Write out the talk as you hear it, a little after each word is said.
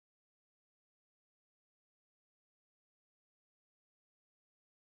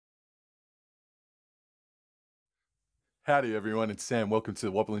Howdy everyone, it's Sam. Welcome to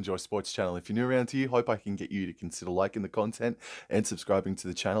the Wobble Enjoy Sports channel. If you're new around here, hope I can get you to consider liking the content and subscribing to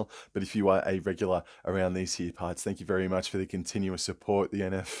the channel. But if you are a regular around these here parts, thank you very much for the continuous support. The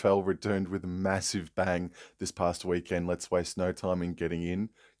NFL returned with a massive bang this past weekend. Let's waste no time in getting in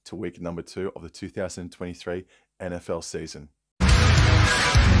to week number 2 of the 2023 NFL season.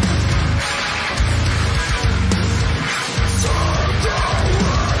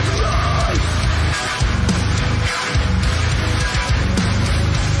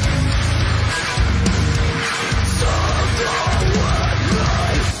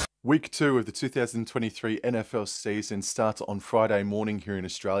 Week 2 of the 2023 NFL season starts on Friday morning here in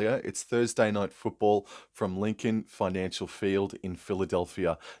Australia. It's Thursday night football from Lincoln Financial Field in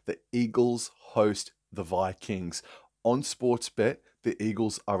Philadelphia. The Eagles host the Vikings. On Sportsbet, the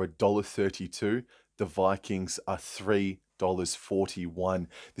Eagles are $1.32. The Vikings are $3.41.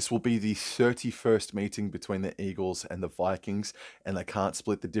 This will be the 31st meeting between the Eagles and the Vikings, and they can't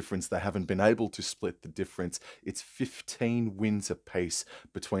split the difference. They haven't been able to split the difference. It's 15 wins apiece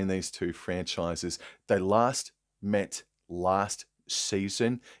between these two franchises. They last met last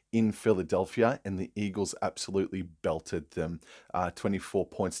season in Philadelphia, and the Eagles absolutely belted them 24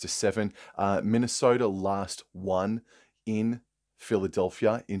 points to 7. Minnesota last won in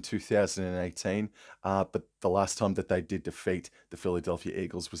Philadelphia in 2018, but the last time that they did defeat the Philadelphia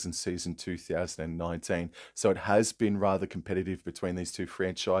Eagles was in season 2019. So it has been rather competitive between these two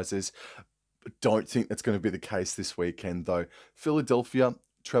franchises. Don't think that's going to be the case this weekend, though. Philadelphia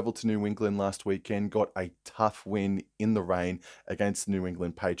traveled to New England last weekend, got a tough win in the rain against the New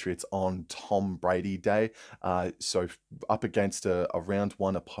England Patriots on Tom Brady Day. So up against a round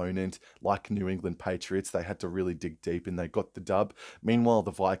one opponent like New England Patriots, they had to really dig deep and they got the dub. Meanwhile, the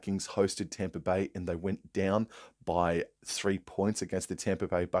Vikings hosted Tampa Bay and they went down by 3 points against the Tampa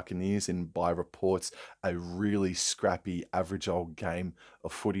Bay Buccaneers, and by reports, a really scrappy, average old game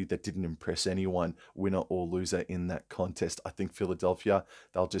of footy that didn't impress anyone, winner or loser in that contest. I think Philadelphia,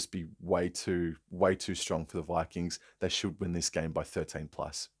 they'll just be way too strong for the Vikings. They should win this game by 13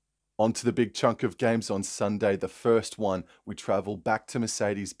 plus. On to the big chunk of games on Sunday. The first one, we travel back to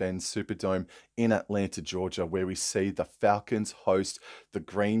Mercedes-Benz Superdome in Atlanta, Georgia, where we see the Falcons host the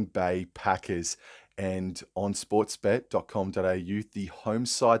Green Bay Packers. And on sportsbet.com.au, the home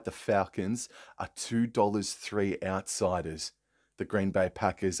side, the Falcons, are $2.03 outsiders. The Green Bay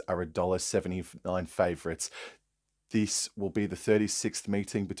Packers are $1.79 favourites. This will be the 36th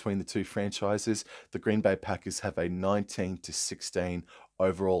meeting between the two franchises. The Green Bay Packers have a 19-16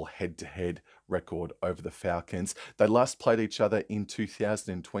 overall head-to-head record over the Falcons. They last played each other in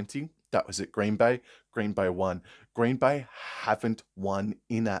 2020. That was at Green Bay. Green Bay won. Green Bay haven't won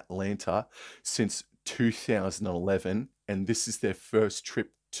in Atlanta since 2011, and this is their first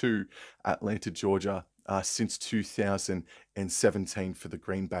trip to Atlanta, Georgia, since 2017 for the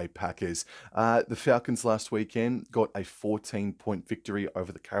Green Bay Packers. The Falcons last weekend got a 14-point victory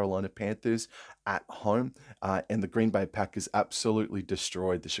over the Carolina Panthers at home, and the Green Bay Packers absolutely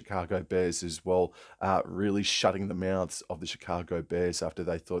destroyed the Chicago Bears as well, really shutting the mouths of the Chicago Bears after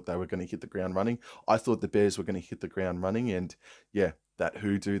they thought they were going to hit the ground running. I thought the Bears were going to hit the ground running, and yeah, that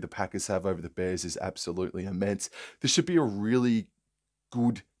hoodoo the Packers have over the Bears is absolutely immense. This should be a really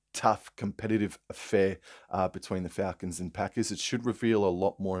good, tough, competitive affair between the Falcons and Packers. It should reveal a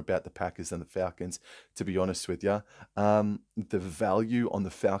lot more about the Packers than the Falcons, to be honest with you. The value on the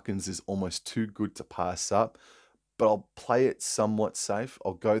Falcons is almost too good to pass up, but I'll play it somewhat safe.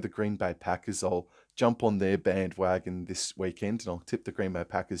 I'll go the Green Bay Packers. I'll jump on their bandwagon this weekend, and I'll tip the Green Bay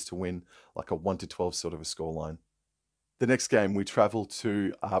Packers to win like a 1-12 sort of a scoreline. The next game, we travel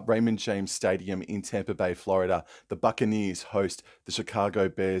to Raymond James Stadium in Tampa Bay, Florida. The Buccaneers host the Chicago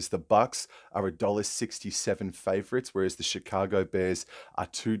Bears. The Bucs are $1.67 favorites, whereas the Chicago Bears are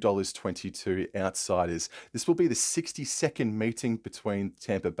 $2.22 outsiders. This will be the 62nd meeting between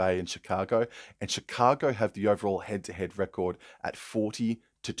Tampa Bay and Chicago Chicago have the overall head-to-head record at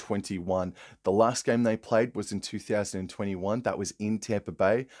 40-21. The last game they played was in 2021. That was in Tampa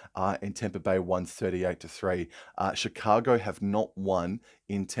Bay, and Tampa Bay won 38-3. Chicago have not won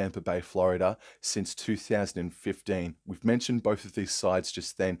in Tampa Bay, Florida since 2015. We've mentioned both of these sides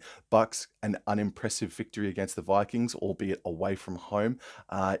just then. Bucs, an unimpressive victory against the Vikings, albeit away from home,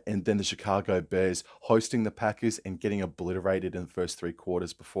 and then the Chicago Bears hosting the Packers and getting obliterated in the first 3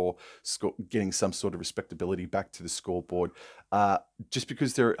 quarters before getting some sort of respectability back to the scoreboard. Just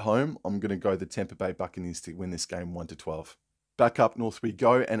because they're at home, I'm going to go the Tampa Bay Buccaneers to win this game 1-12. Back up north we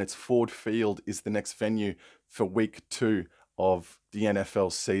go, and it's Ford Field is the next venue for week 2 of the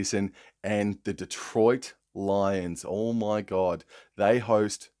NFL season, and the Detroit Lions, oh my God, they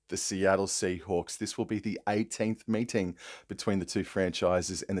host the Seattle Seahawks. This will be the 18th meeting between the two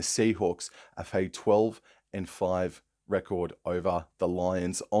franchises, and the Seahawks have a 12-5 record over the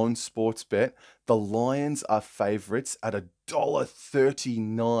Lions on Sportsbet. The Lions are favourites at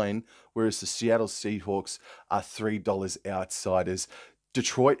 $1.39, whereas the Seattle Seahawks are $3 outsiders.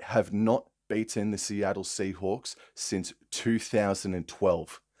 Detroit have not beaten the Seattle Seahawks since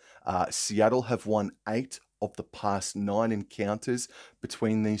 2012. Seattle have won 8 of the past 9 encounters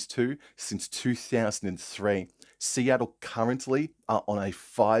between these two since 2003. Seattle currently are on a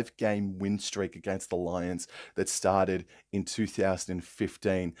 5-game win streak against the Lions that started in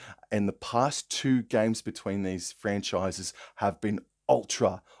 2015. And the past 2 games between these franchises have been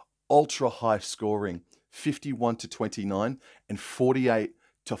ultra high scoring. 51-29 and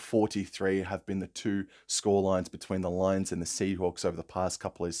 48-43 have been the two scorelines between the Lions and the Seahawks over the past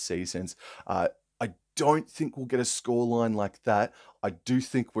couple of seasons. I don't think we'll get a scoreline like that. I do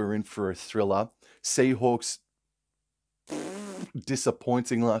think we're in for a thriller. Seahawks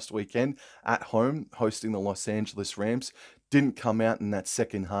disappointing last weekend at home, hosting the Los Angeles Rams. Didn't come out in that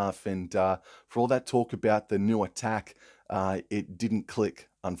second half, and for all that talk about the new attack, it didn't click,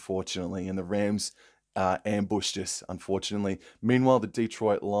 unfortunately, and the Rams ambushed us, unfortunately. Meanwhile, the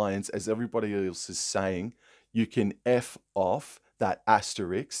Detroit Lions, as everybody else is saying, you can F off that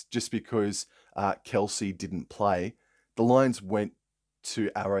asterisk just because Kelsey didn't play. The Lions went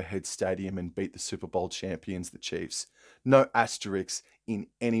to Arrowhead Stadium and beat the Super Bowl champions, the Chiefs. No asterisks in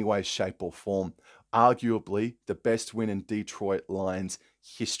any way, shape, or form. Arguably the best win in Detroit Lions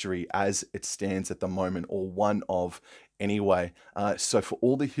history as it stands at the moment, or one of anyway. So for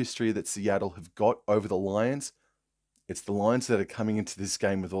all the history that Seattle have got over the Lions, it's the Lions that are coming into this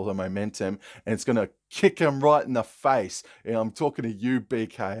game with all the momentum, and it's going to kick them right in the face. And I'm talking to you,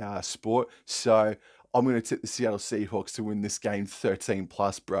 BKR Sport. So I'm going to tip the Seattle Seahawks to win this game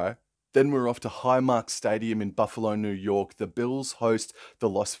 13+, bro. Then we're off to Highmark Stadium in Buffalo, New York. The Bills host the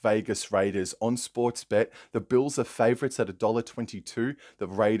Las Vegas Raiders on Sportsbet. The Bills are favourites at $1.22. The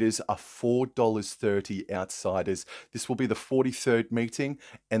Raiders are $4.30 outsiders. This will be the 43rd meeting,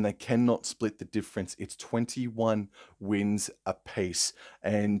 and they cannot split the difference. It's 21 wins apiece.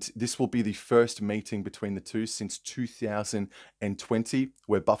 And this will be the first meeting between the two since 2020,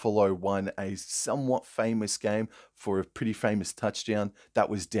 where Buffalo won a somewhat famous game for a pretty famous touchdown that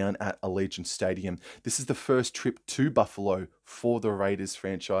was down at Allegiant Stadium. This is the first trip to Buffalo for the Raiders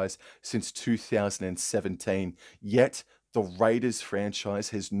franchise since 2017. Yet, the Raiders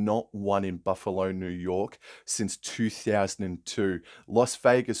franchise has not won in Buffalo, New York since 2002. Las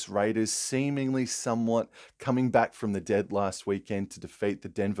Vegas Raiders seemingly somewhat coming back from the dead last weekend to defeat the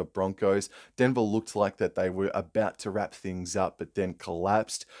Denver Broncos. Denver looked like that they were about to wrap things up, but then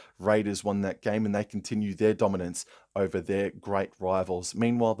collapsed. Raiders won that game, and they continue their dominance over their great rivals.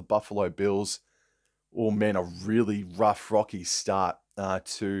 Meanwhile, the Buffalo Bills, oh man, a really rough, rocky start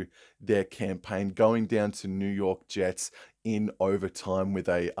to their campaign, going down to New York Jets in overtime with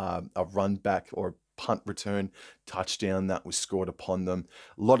a run back or a punt return touchdown that was scored upon them.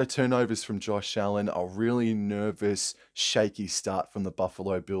 A lot of turnovers from Josh Allen, a really nervous, shaky start from the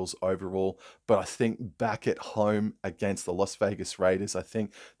Buffalo Bills overall. But I think back at home against the Las Vegas Raiders, I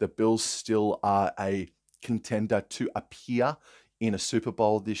think the Bills still are a contender to appear in a Super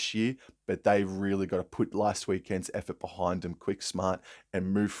Bowl this year, but they really got to put last weekend's effort behind them, quick, smart,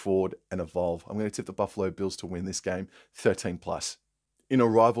 and move forward and evolve. I'm going to tip the Buffalo Bills to win this game 13+. In a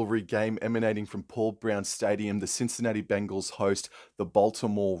rivalry game emanating from Paul Brown Stadium, the Cincinnati Bengals host the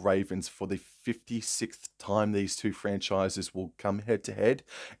Baltimore Ravens for the 56th time these two franchises will come head-to-head,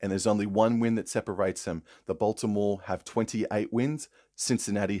 and there's only one win that separates them. The Baltimore have 28 wins,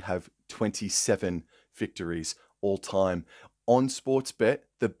 Cincinnati have 27 victories all time. On Sportsbet,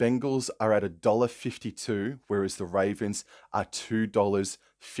 the Bengals are at $1.52, whereas the Ravens are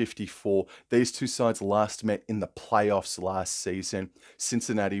 $2.54. These two sides last met in the playoffs last season.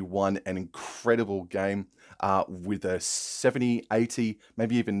 Cincinnati won an incredible game with a 70, 80,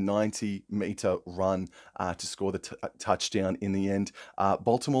 maybe even 90-meter run to score the touchdown in the end.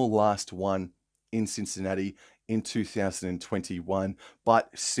 Baltimore last won in Cincinnati in 2021.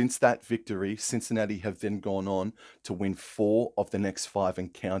 But since that victory, Cincinnati have then gone on to win 4 of the next 5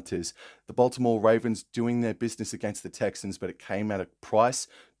 encounters. The Baltimore Ravens doing their business against the Texans, but it came at a price.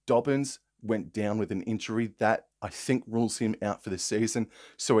 Dobbins went down with an injury that I think rules him out for the season.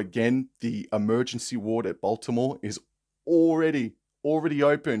 So again, the emergency ward at Baltimore is already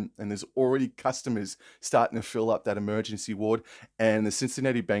open, and there's already customers starting to fill up that emergency ward. And the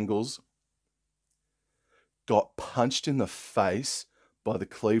Cincinnati Bengals got punched in the face by the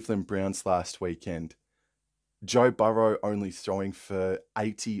Cleveland Browns last weekend. Joe Burrow only throwing for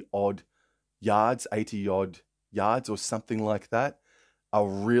 80 odd yards, 80 odd yards or something like that. A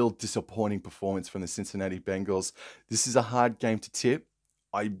real disappointing performance from the Cincinnati Bengals. This is a hard game to tip.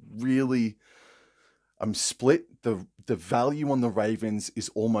 I really I'm split. The value on the Ravens is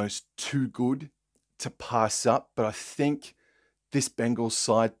almost too good to pass up, but I think this Bengals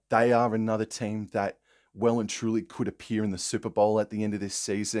side, they are another team that well and truly could appear in the Super Bowl at the end of this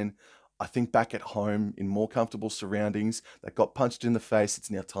season. I think back at home in more comfortable surroundings, that got punched in the face.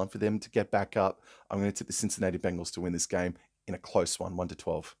 It's now time for them to get back up. I'm going to tip the Cincinnati Bengals to win this game in a close one,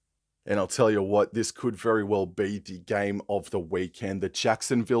 1-12. And I'll tell you what, this could very well be the game of the weekend. The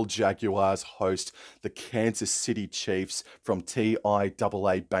Jacksonville Jaguars host the Kansas City Chiefs from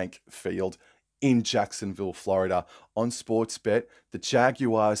TIAA Bank Field in Jacksonville, Florida. On Sportsbet, the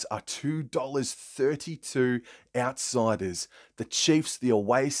Jaguars are $2.32 outsiders. The Chiefs, the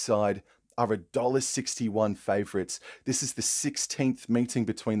away side, are $1.61 favorites. This is the 16th meeting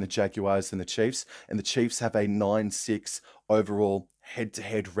between the Jaguars and the Chiefs have a 9-6 overall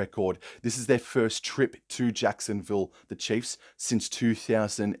head-to-head record. This is their first trip to Jacksonville, the Chiefs, since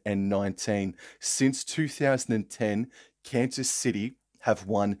 2019. Since 2010, Kansas City have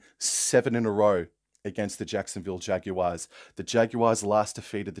won 7 in a row against the Jacksonville Jaguars. The Jaguars last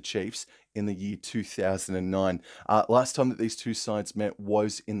defeated the Chiefs in the year 2009. Last time that these two sides met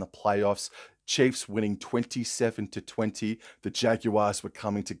was in the playoffs. Chiefs winning 27-20. The Jaguars were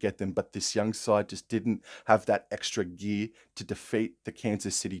coming to get them, but this young side just didn't have that extra gear to defeat the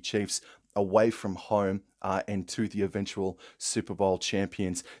Kansas City Chiefs away from home and to the eventual Super Bowl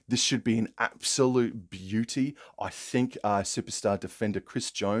champions. This should be an absolute beauty. I think superstar defender Chris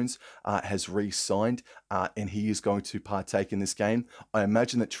Jones has re-signed and he is going to partake in this game. I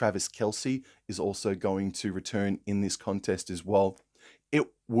imagine that Travis Kelce is also going to return in this contest as well. It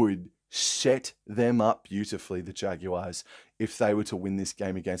would set them up beautifully, the Jaguars, if they were to win this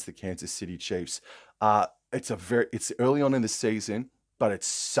game against the Kansas City Chiefs. It's early on in the season, but it's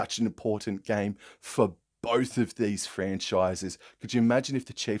such an important game for both of these franchises. Could you imagine if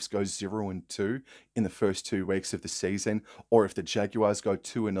the Chiefs go 0-2 in the first 2 weeks of the season, or if the Jaguars go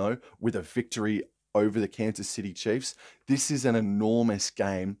 2-0 with a victory over the Kansas City Chiefs? This is an enormous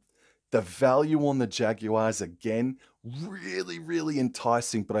game. The value on the Jaguars, again, really, really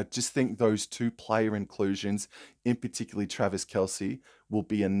enticing, but I just think those 2 player inclusions, in particularly Travis Kelce, will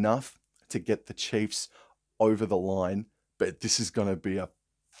be enough to get the Chiefs over the line. But this is going to be a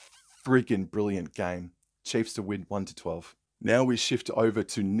friggin' brilliant game. Chiefs to win 1-12. Now we shift over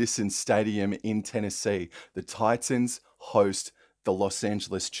to Nissan Stadium in Tennessee. The Titans host the Los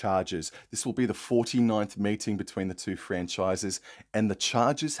Angeles Chargers. This will be the 49th meeting between the two franchises, and the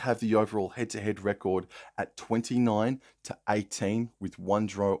Chargers have the overall head-to-head record at 29-18 with one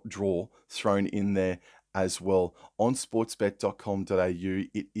draw thrown in there as well. On sportsbet.com.au,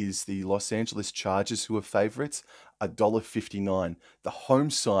 it is the Los Angeles Chargers who are favourites, $1.59. The home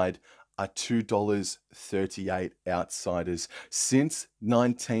side are $2.38 outsiders. Since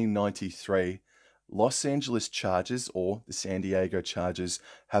 1993, Los Angeles Chargers, or the San Diego Chargers,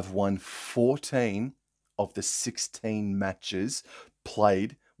 have won 14 of the 16 matches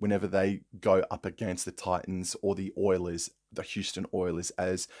played whenever they go up against the Titans or the Oilers, the Houston Oilers,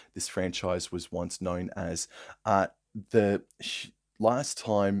 as this franchise was once known as. The last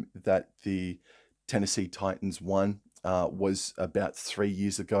time that the Tennessee Titans won was about 3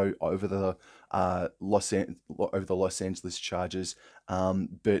 years ago over the Los Angeles Chargers,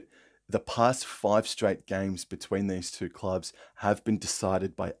 but the past 5 straight games between these two clubs have been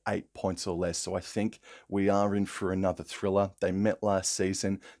decided by 8 points or less. So I think we are in for another thriller. They met last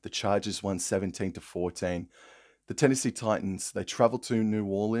season. The Chargers won 17-14. The Tennessee Titans, they traveled to New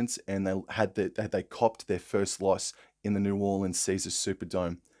Orleans and they copped their first loss in the New Orleans Caesars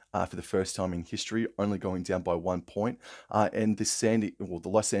Superdome. For the first time in history, only going down by 1 point. And the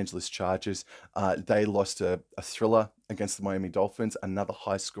Los Angeles Chargers, they lost a thriller against the Miami Dolphins, another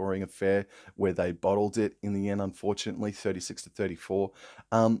high-scoring affair where they bottled it in the end, unfortunately, 36-34.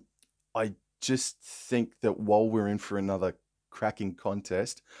 I just think that while we're in for another cracking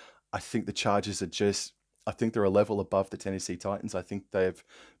contest, I think the Chargers I think they're a level above the Tennessee Titans. I think they've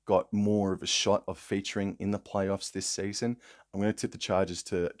got more of a shot of featuring in the playoffs this season. I'm going to tip the Chargers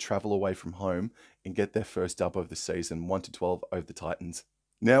to travel away from home and get their first dub of the season, 1-12 over the Titans.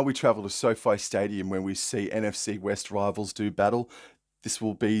 Now we travel to SoFi Stadium where we see NFC West rivals do battle. This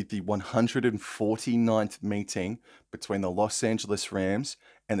will be the 149th meeting between the Los Angeles Rams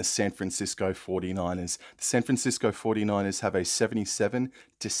and the San Francisco 49ers. The San Francisco 49ers have a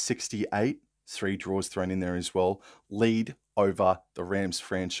 77-68 3 draws thrown in there as well, lead over the Rams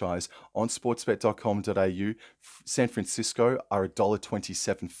franchise. On sportsbet.com.au, San Francisco are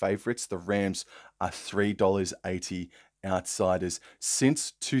 $1.27 favourites. The Rams are $3.80 outsiders.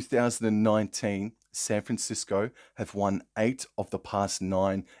 Since 2019, San Francisco have won 8 of the past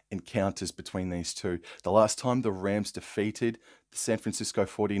 9 encounters between these two. The last time the Rams defeated the San Francisco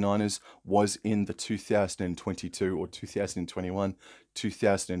 49ers was in the 2022 or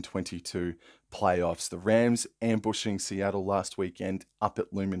 2022 playoffs. The Rams ambushing Seattle last weekend up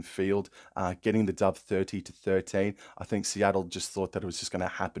at Lumen Field, getting the dub 30-13. I think Seattle just thought that it was just going to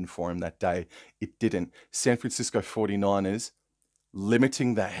happen for him that day. It didn't. San Francisco 49ers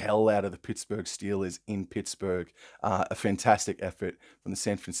limiting the hell out of the Pittsburgh Steelers in Pittsburgh. A fantastic effort from the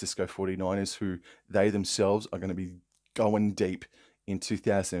San Francisco 49ers, who they themselves are going to be going deep in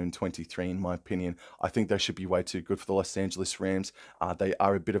 2023, in my opinion. I think they should be way too good for the Los Angeles Rams. They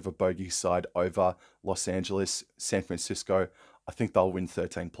are a bit of a bogey side over Los Angeles. San Francisco, I think they'll win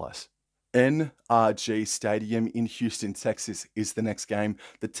 13 plus. NRG Stadium in Houston, Texas is the next game.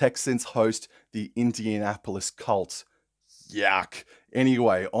 The Texans host the Indianapolis Colts. Yuck.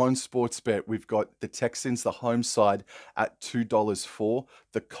 Anyway, on Sportsbet, we've got the Texans, the home side, at $2.04.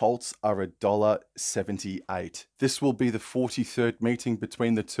 The Colts are $1.78. This will be the 43rd meeting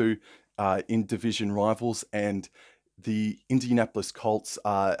between the two in-division rivals, and the Indianapolis Colts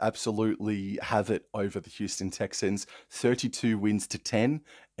absolutely have it over the Houston Texans. 32 wins to 10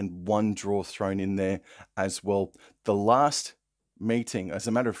 and 1 draw thrown in there as well. The last meeting, as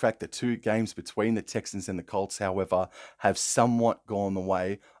a matter of fact, the 2 games between the Texans and the Colts, however, have somewhat gone the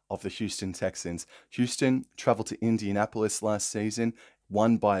way of the Houston Texans. Houston traveled to Indianapolis last season,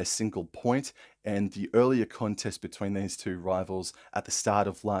 won by a single point, and the earlier contest between these two rivals at the start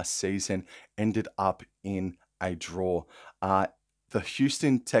of last season ended up in a draw. The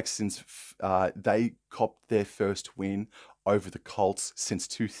Houston Texans, they copped their first win over the Colts since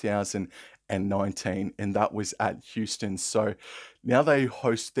 2019, and that was at Houston. So now they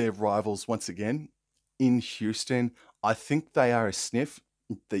host their rivals once again in Houston. I think they are a sniff.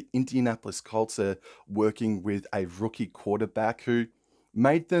 The Indianapolis Colts are working with a rookie quarterback who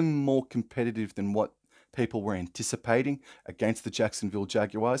made them more competitive than what people were anticipating against the Jacksonville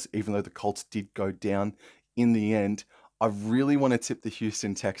Jaguars, even though the Colts did go down in the end. I really want to tip the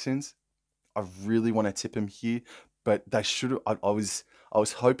Houston Texans. I really want to tip them here, but they should have. I was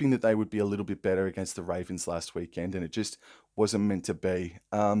hoping that they would be a little bit better against the Ravens last weekend, and it just wasn't meant to be.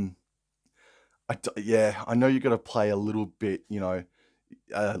 Yeah, I know you got to play a little bit,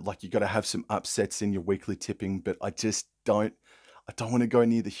 like you got to have some upsets in your weekly tipping, but I just don't. I don't want to go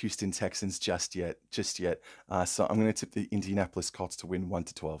near the Houston Texans just yet. So I'm going to tip the Indianapolis Colts to win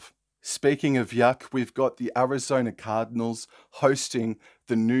 1-12. Speaking of yuck, we've got the Arizona Cardinals hosting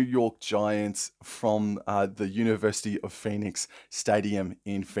the New York Giants from the University of Phoenix Stadium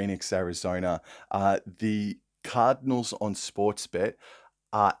in Phoenix, Arizona. The Cardinals on Sportsbet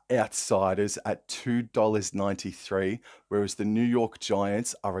are outsiders at $2.93, whereas the New York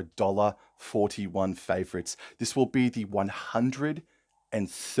Giants are $1.41 favorites. This will be the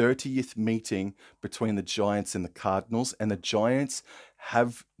 130th meeting between the Giants and the Cardinals, and the Giants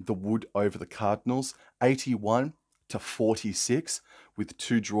have the wood over the Cardinals, 81-46, with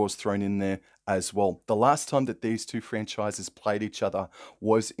 2 draws thrown in there as well. The last time that these two franchises played each other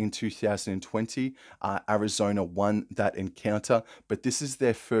was in 2020. Arizona won that encounter, but this is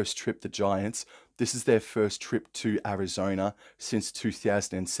their first trip, the Giants. This is their first trip to Arizona since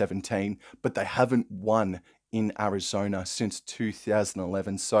 2017, but they haven't won in Arizona since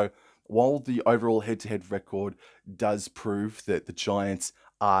 2011. So while the overall head-to-head record does prove that the Giants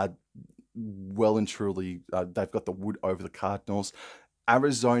are well and truly, they've got the wood over the Cardinals,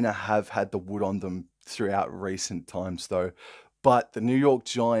 Arizona have had the wood on them throughout recent times though. But the New York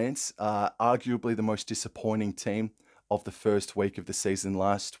Giants are arguably the most disappointing team of the first week of the season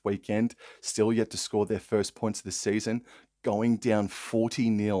last weekend, still yet to score their first points of the season, going down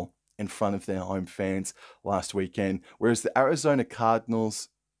 40-0 in front of their home fans last weekend. Whereas the Arizona Cardinals,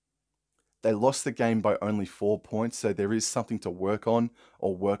 they lost the game by only 4 points, so there is something to work on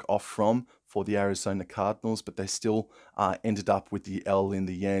or work off from for the Arizona Cardinals, but they still ended up with the L in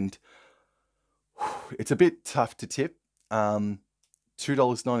the end. It's a bit tough to tip.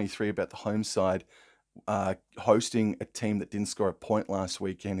 $2.93 about the home side, hosting a team that didn't score a point last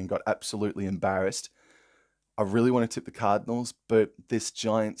weekend and got absolutely embarrassed. I really want to tip the Cardinals, but this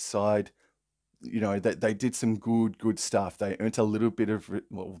Giants side, they did some good stuff. They earned a little bit of,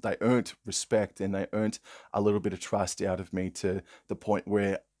 they earned respect and they earned a little bit of trust out of me to the point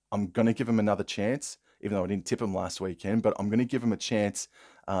where I'm going to give them another chance even though I didn't tip them last weekend. But I'm going to give them a chance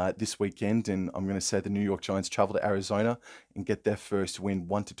this weekend, and I'm going to say the New York Giants travel to Arizona and get their first win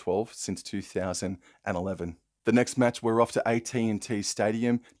 1-12 since 2011. The next match, we're off to AT&T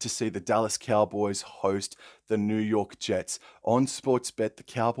Stadium to see the Dallas Cowboys host the New York Jets. On Sportsbet, the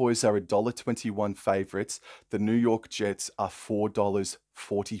Cowboys are $1.21 favorites. The New York Jets are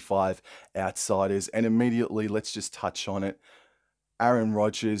 $4.45 outsiders. And immediately, let's just touch on it. Aaron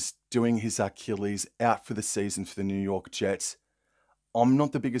Rodgers doing his Achilles, out for the season for the New York Jets. I'm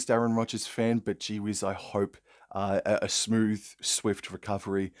not the biggest Aaron Rodgers fan, but gee whiz, I hope a smooth, swift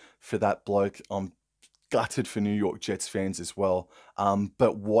recovery for that bloke. I'm gutted for New York Jets fans as well.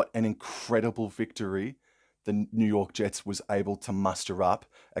 But what an incredible victory the New York Jets was able to muster up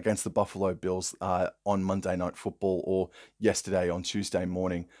against the Buffalo Bills on Monday Night Football, or yesterday on Tuesday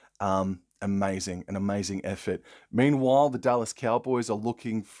morning. An amazing effort. Meanwhile, the Dallas Cowboys are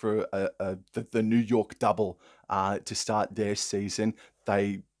looking for the New York double to start their season.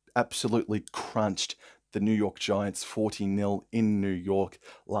 They absolutely crunched the New York Giants 40-0 in New York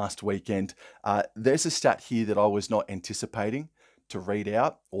last weekend. There's a stat here that I was not anticipating to read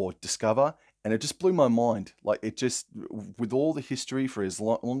out or discover, and it just blew my mind. Like, it just, with all the history for as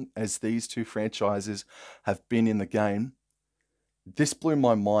long as these two franchises have been in the game, this blew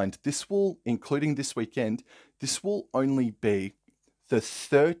my mind. This will, including this weekend, this will only be the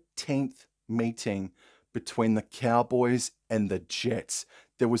 13th meeting between the Cowboys and the Jets.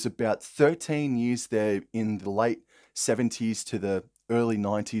 There was about 13 years there in the late 70s to the early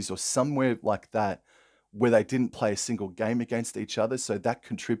 90s or somewhere like that where they didn't play a single game against each other, so that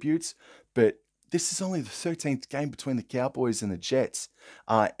contributes. But this is only the 13th game between the Cowboys and the Jets.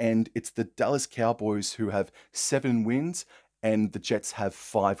 And it's the Dallas Cowboys who have 7 wins and the Jets have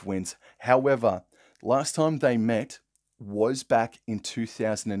 5 wins. However, last time they met was back in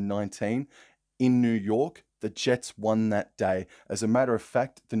 2019 in New York. The Jets won that day. As a matter of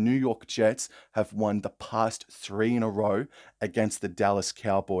fact, the New York Jets have won the past 3 in a row against the Dallas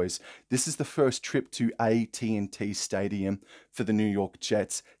Cowboys. This is the first trip to AT&T Stadium for the New York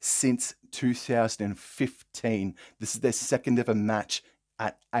Jets since 2015. This is their second ever match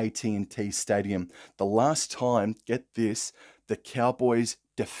at AT&T Stadium. The last time, get this, the Cowboys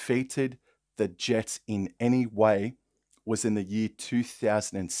defeated the Jets in any way was in the year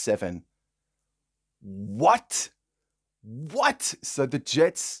 2007. What? So the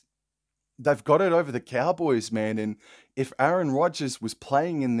Jets, they've got it over the Cowboys, man. And if Aaron Rodgers was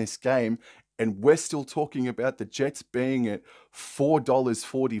playing in this game, and we're still talking about the Jets being at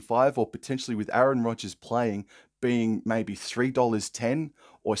 $4.45, or potentially with Aaron Rodgers playing being maybe $3.10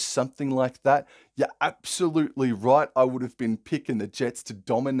 or something like that, you're absolutely right. I would have been picking the Jets to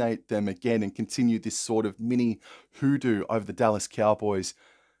dominate them again and continue this sort of mini hoodoo over the Dallas Cowboys.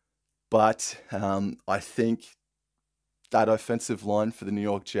 But I think that offensive line for the New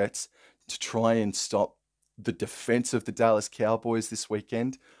York Jets to try and stop the defense of the Dallas Cowboys this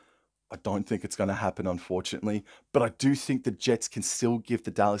weekend, I don't think it's going to happen, unfortunately. But I do think the Jets can still give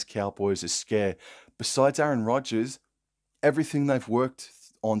the Dallas Cowboys a scare. Besides Aaron Rodgers, everything they've worked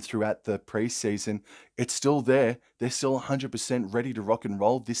on throughout the preseason, it's still there. They're still 100% ready to rock and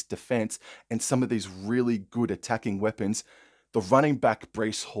roll this defense and some of these really good attacking weapons. The running back,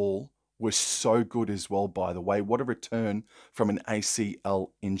 Breece Hall, was so good as well, by the way. What a return from an ACL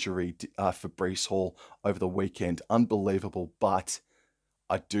injury for Breece Hall over the weekend. Unbelievable. But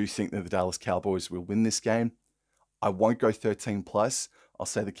I do think that the Dallas Cowboys will win this game. I won't go 13 plus. I'll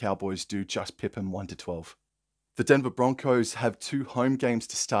say the Cowboys do just pip them 1-12. The Denver Broncos have 2 home games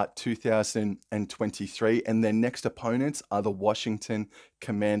to start 2023, and their next opponents are the Washington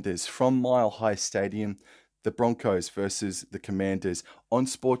Commanders. From Mile High Stadium, the Broncos versus the Commanders. On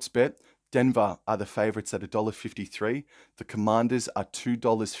Sportsbet, Denver are the favorites at $1.53. The Commanders are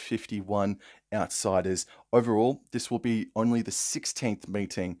 $2.51 outsiders. Overall, this will be only the 16th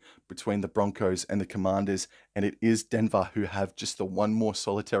meeting between the Broncos and the Commanders, and it is Denver who have just the one more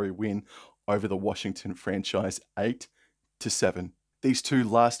solitary win over the Washington franchise, 8-7. These two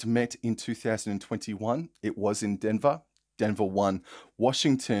last met in 2021. It was in Denver. Denver won.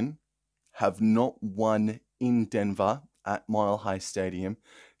 Washington have not won in Denver at Mile High Stadium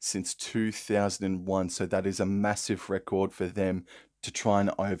since 2001. So that is a massive record for them to try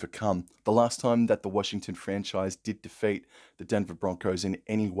and overcome. The last time that the Washington franchise did defeat the Denver Broncos in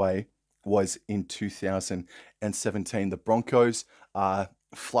any way was in 2017. The Broncos are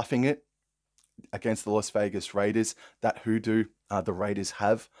fluffing it against the Las Vegas Raiders. That hoodoo the Raiders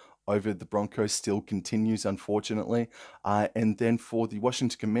have over the Broncos still continues, unfortunately. And then for the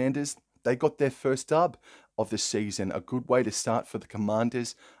Washington Commanders, they got their first dub of the season. A good way to start for the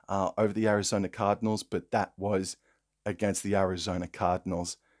Commanders over the Arizona Cardinals, but that was against the Arizona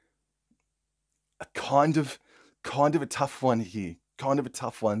Cardinals. A kind of a tough one here. Kind of a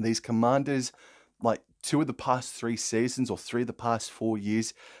tough one. These Commanders, like 2 of the past 3 seasons or 3 of the past 4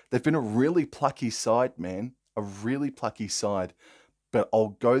 years, they've been a really plucky side, man. A really plucky side. But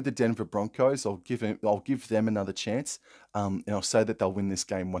I'll go the Denver Broncos. I'll give them another chance. And I'll say that they'll win this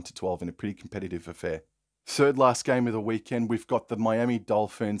game 1-12 in a pretty competitive affair. Third last game of the weekend, we've got the Miami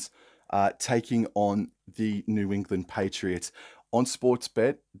Dolphins taking on the New England Patriots. On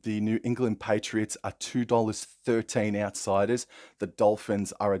Sportsbet, the New England Patriots are $2.13 outsiders. The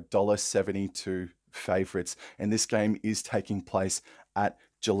Dolphins are $1.72 favourites. And this game is taking place at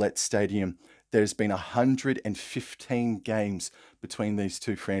Gillette Stadium. There's been 115 games between these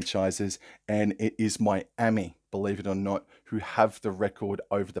two franchises, and it is Miami, believe it or not, who have the record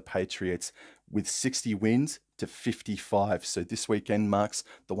over the Patriots with 60 wins to 55. So this weekend marks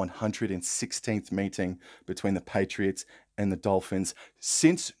the 116th meeting between the Patriots and the Dolphins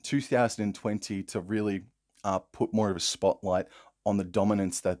since 2020 to really put more of a spotlight on the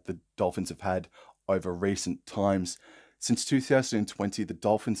dominance that the Dolphins have had over recent times. Since 2020, the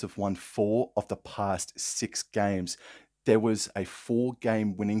Dolphins have won 4 of the past 6 games. There was a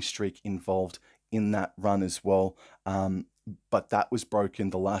 4-game winning streak involved in that run as well, but that was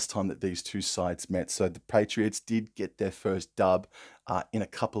broken the last time that these two sides met. So the Patriots did get their first dub in a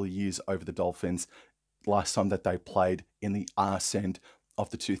couple of years over the Dolphins, last time that they played in the arse end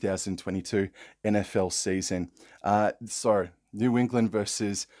of the 2022 NFL season. So New England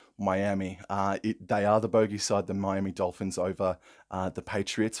versus Miami. They are the bogey side, the Miami Dolphins, over the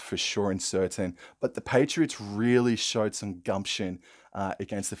Patriots for sure and certain. But the Patriots really showed some gumption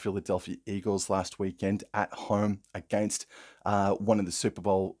against the Philadelphia Eagles last weekend at home against one of the Super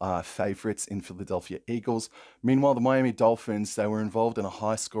Bowl favorites in Philadelphia Eagles. Meanwhile, the Miami Dolphins, they were involved in a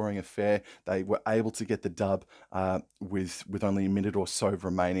high-scoring affair. They were able to get the dub with only a minute or so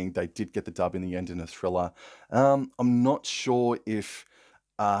remaining. They did get the dub in the end in a thriller. I'm not sure if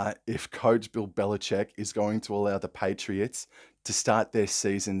Coach Bill Belichick is going to allow the Patriots to start their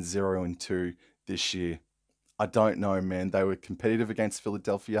season 0-2 this year. I don't know, man. They were competitive against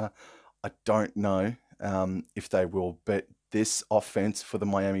Philadelphia. I don't know if they will, but this offense for the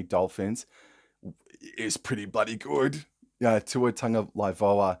Miami Dolphins is pretty bloody good. Tua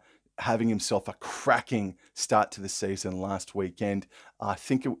Tagovailoa having himself a cracking start to the season last weekend. I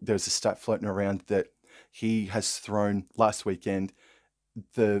think there's a stat floating around that he has thrown last weekend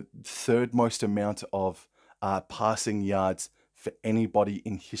the 3rd most amount of passing yards for anybody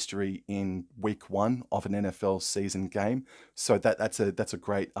in history in week 1 of an NFL season game. So that's a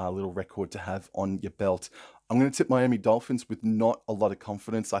great little record to have on your belt. I'm going to tip Miami Dolphins with not a lot of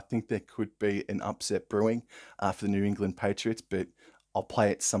confidence. I think there could be an upset brewing for the New England Patriots, but I'll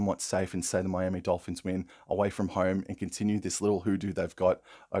play it somewhat safe and say the Miami Dolphins win away from home and continue this little hoodoo they've got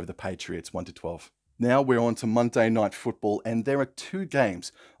over the Patriots 1-12. Now we're on to Monday Night Football, and there are 2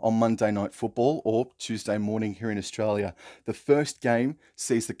 games on Monday Night Football, or Tuesday morning here in Australia. The first game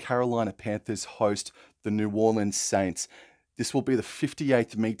sees the Carolina Panthers host the New Orleans Saints. This will be the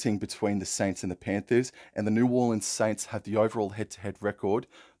 58th meeting between the Saints and the Panthers, and the New Orleans Saints have the overall head-to-head record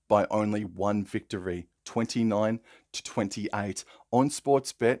by only 1 victory, 29-28. On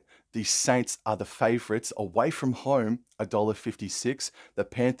Sportsbet, the Saints are the favourites away from home, $1.56. The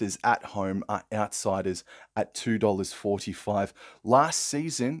Panthers at home are outsiders at $2.45. Last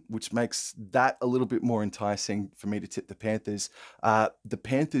season, which makes that a little bit more enticing for me to tip the Panthers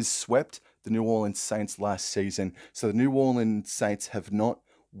swept the New Orleans Saints last season. So the New Orleans Saints have not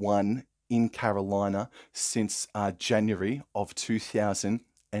won in Carolina since January of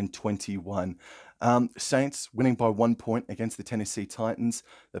 2021. Saints winning by 1 point against the Tennessee Titans.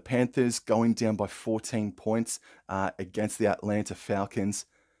 The Panthers going down by 14 points against the Atlanta Falcons.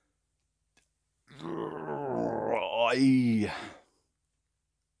 I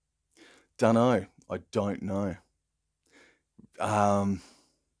don't know. I don't know. I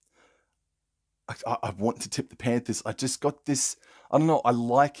want to tip the Panthers. I just got this. I don't know. I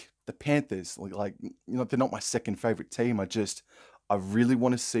like the Panthers. Like they're not my second favorite team. I really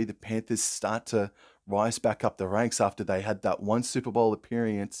want to see the Panthers start to rise back up the ranks after they had that one Super Bowl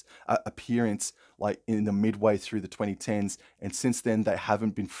appearance like in the midway through the 2010s, and since then they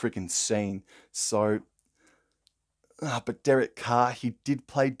haven't been freaking seen. So, but Derek Carr, he did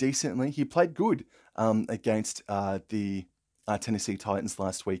play decently. He played good against the Tennessee Titans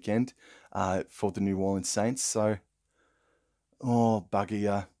last weekend for the New Orleans Saints. So, bugger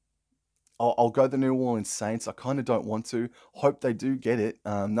ya. I'll go the New Orleans Saints. I kind of don't want to. Hope they do get it.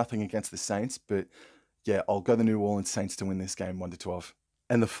 Nothing against the Saints, but yeah, I'll go the New Orleans Saints to win this game 1-12.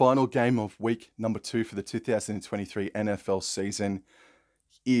 And the final game of week number 2 for the 2023 NFL season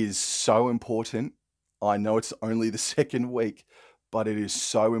is so important. I know it's only the second week, but it is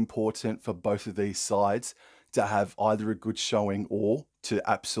so important for both of these sides to have either a good showing or to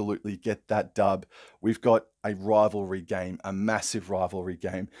absolutely get that dub. We've got a rivalry game, a massive rivalry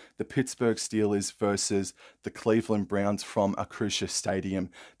game. The Pittsburgh Steelers versus the Cleveland Browns from Acrisure Stadium.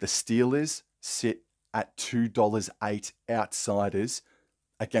 The Steelers sit at $2.08 outsiders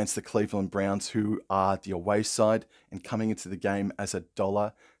against the Cleveland Browns, who are the away side and coming into the game as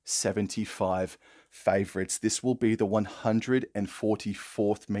 $1.75 favorites. This will be the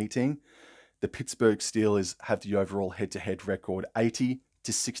 144th meeting. The Pittsburgh Steelers have the overall head-to-head record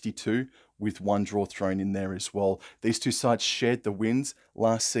 80-62 with one draw thrown in there as well. These two sides shared the wins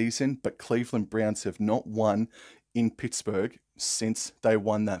last season, but Cleveland Browns have not won in Pittsburgh since they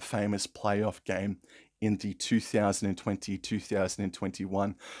won that famous playoff game in the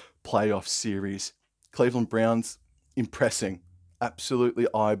 2020-2021 playoff series. Cleveland Browns impressing, absolutely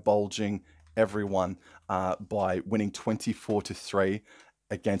eye-bulging everyone by winning 24-3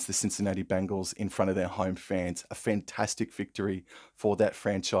 against the Cincinnati Bengals in front of their home fans. A fantastic victory for that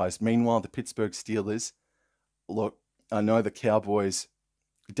franchise. Meanwhile, the Pittsburgh Steelers, look, I know the Cowboys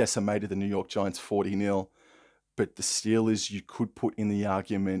decimated the New York Giants 40-0, but the Steelers, you could put in the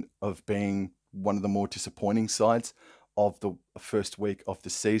argument of being one of the more disappointing sides of the first week of the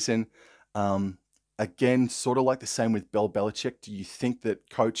season. Again, sort of like the same with Bill Belichick. Do you think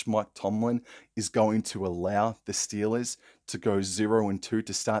that Coach Mike Tomlin is going to allow the Steelers to go 0-2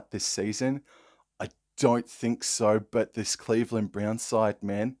 to start this season? I don't think so, but this Cleveland Browns side,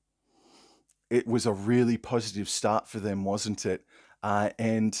 man, it was a really positive start for them, wasn't it?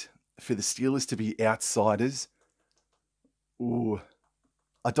 And for the Steelers to be outsiders, ooh,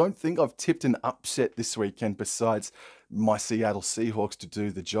 I don't think I've tipped an upset this weekend besides my Seattle Seahawks to do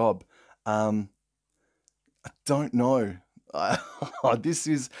the job. I don't know. This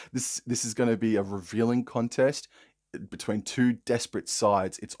is going to be a revealing contest between two desperate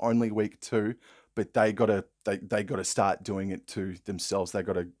sides. It's only week 2, but they gotta start doing it to themselves. They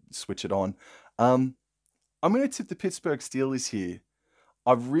gotta switch it on. I'm gonna tip the Pittsburgh Steelers here.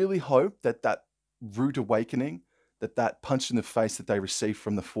 I really hope that rude awakening, that punch in the face that they received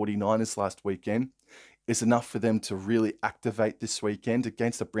from the 49ers last weekend is enough for them to really activate this weekend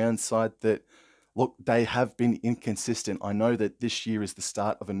against a Browns side that, look, they have been inconsistent. I know that this year is the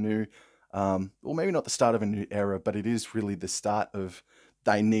start of a new, well, maybe not the start of a new era, but it is really the start of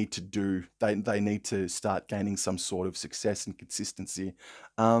they need to start gaining some sort of success and consistency.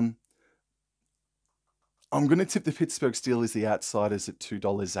 I'm going to tip the Pittsburgh Steelers, the outsiders, at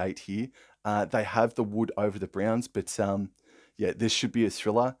 $2.08 here. They have the wood over the Browns, but yeah, this should be a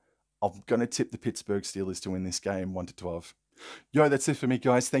thriller. I'm going to tip the Pittsburgh Steelers to win this game 1-12. Yo, that's it for me,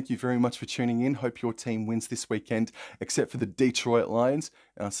 guys. Thank you very much for tuning in. Hope your team wins this weekend, except for the Detroit Lions.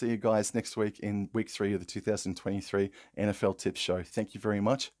 And I'll see you guys next week in week 3 of the 2023 NFL Tips Show. Thank you very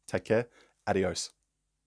much. Take care. Adios.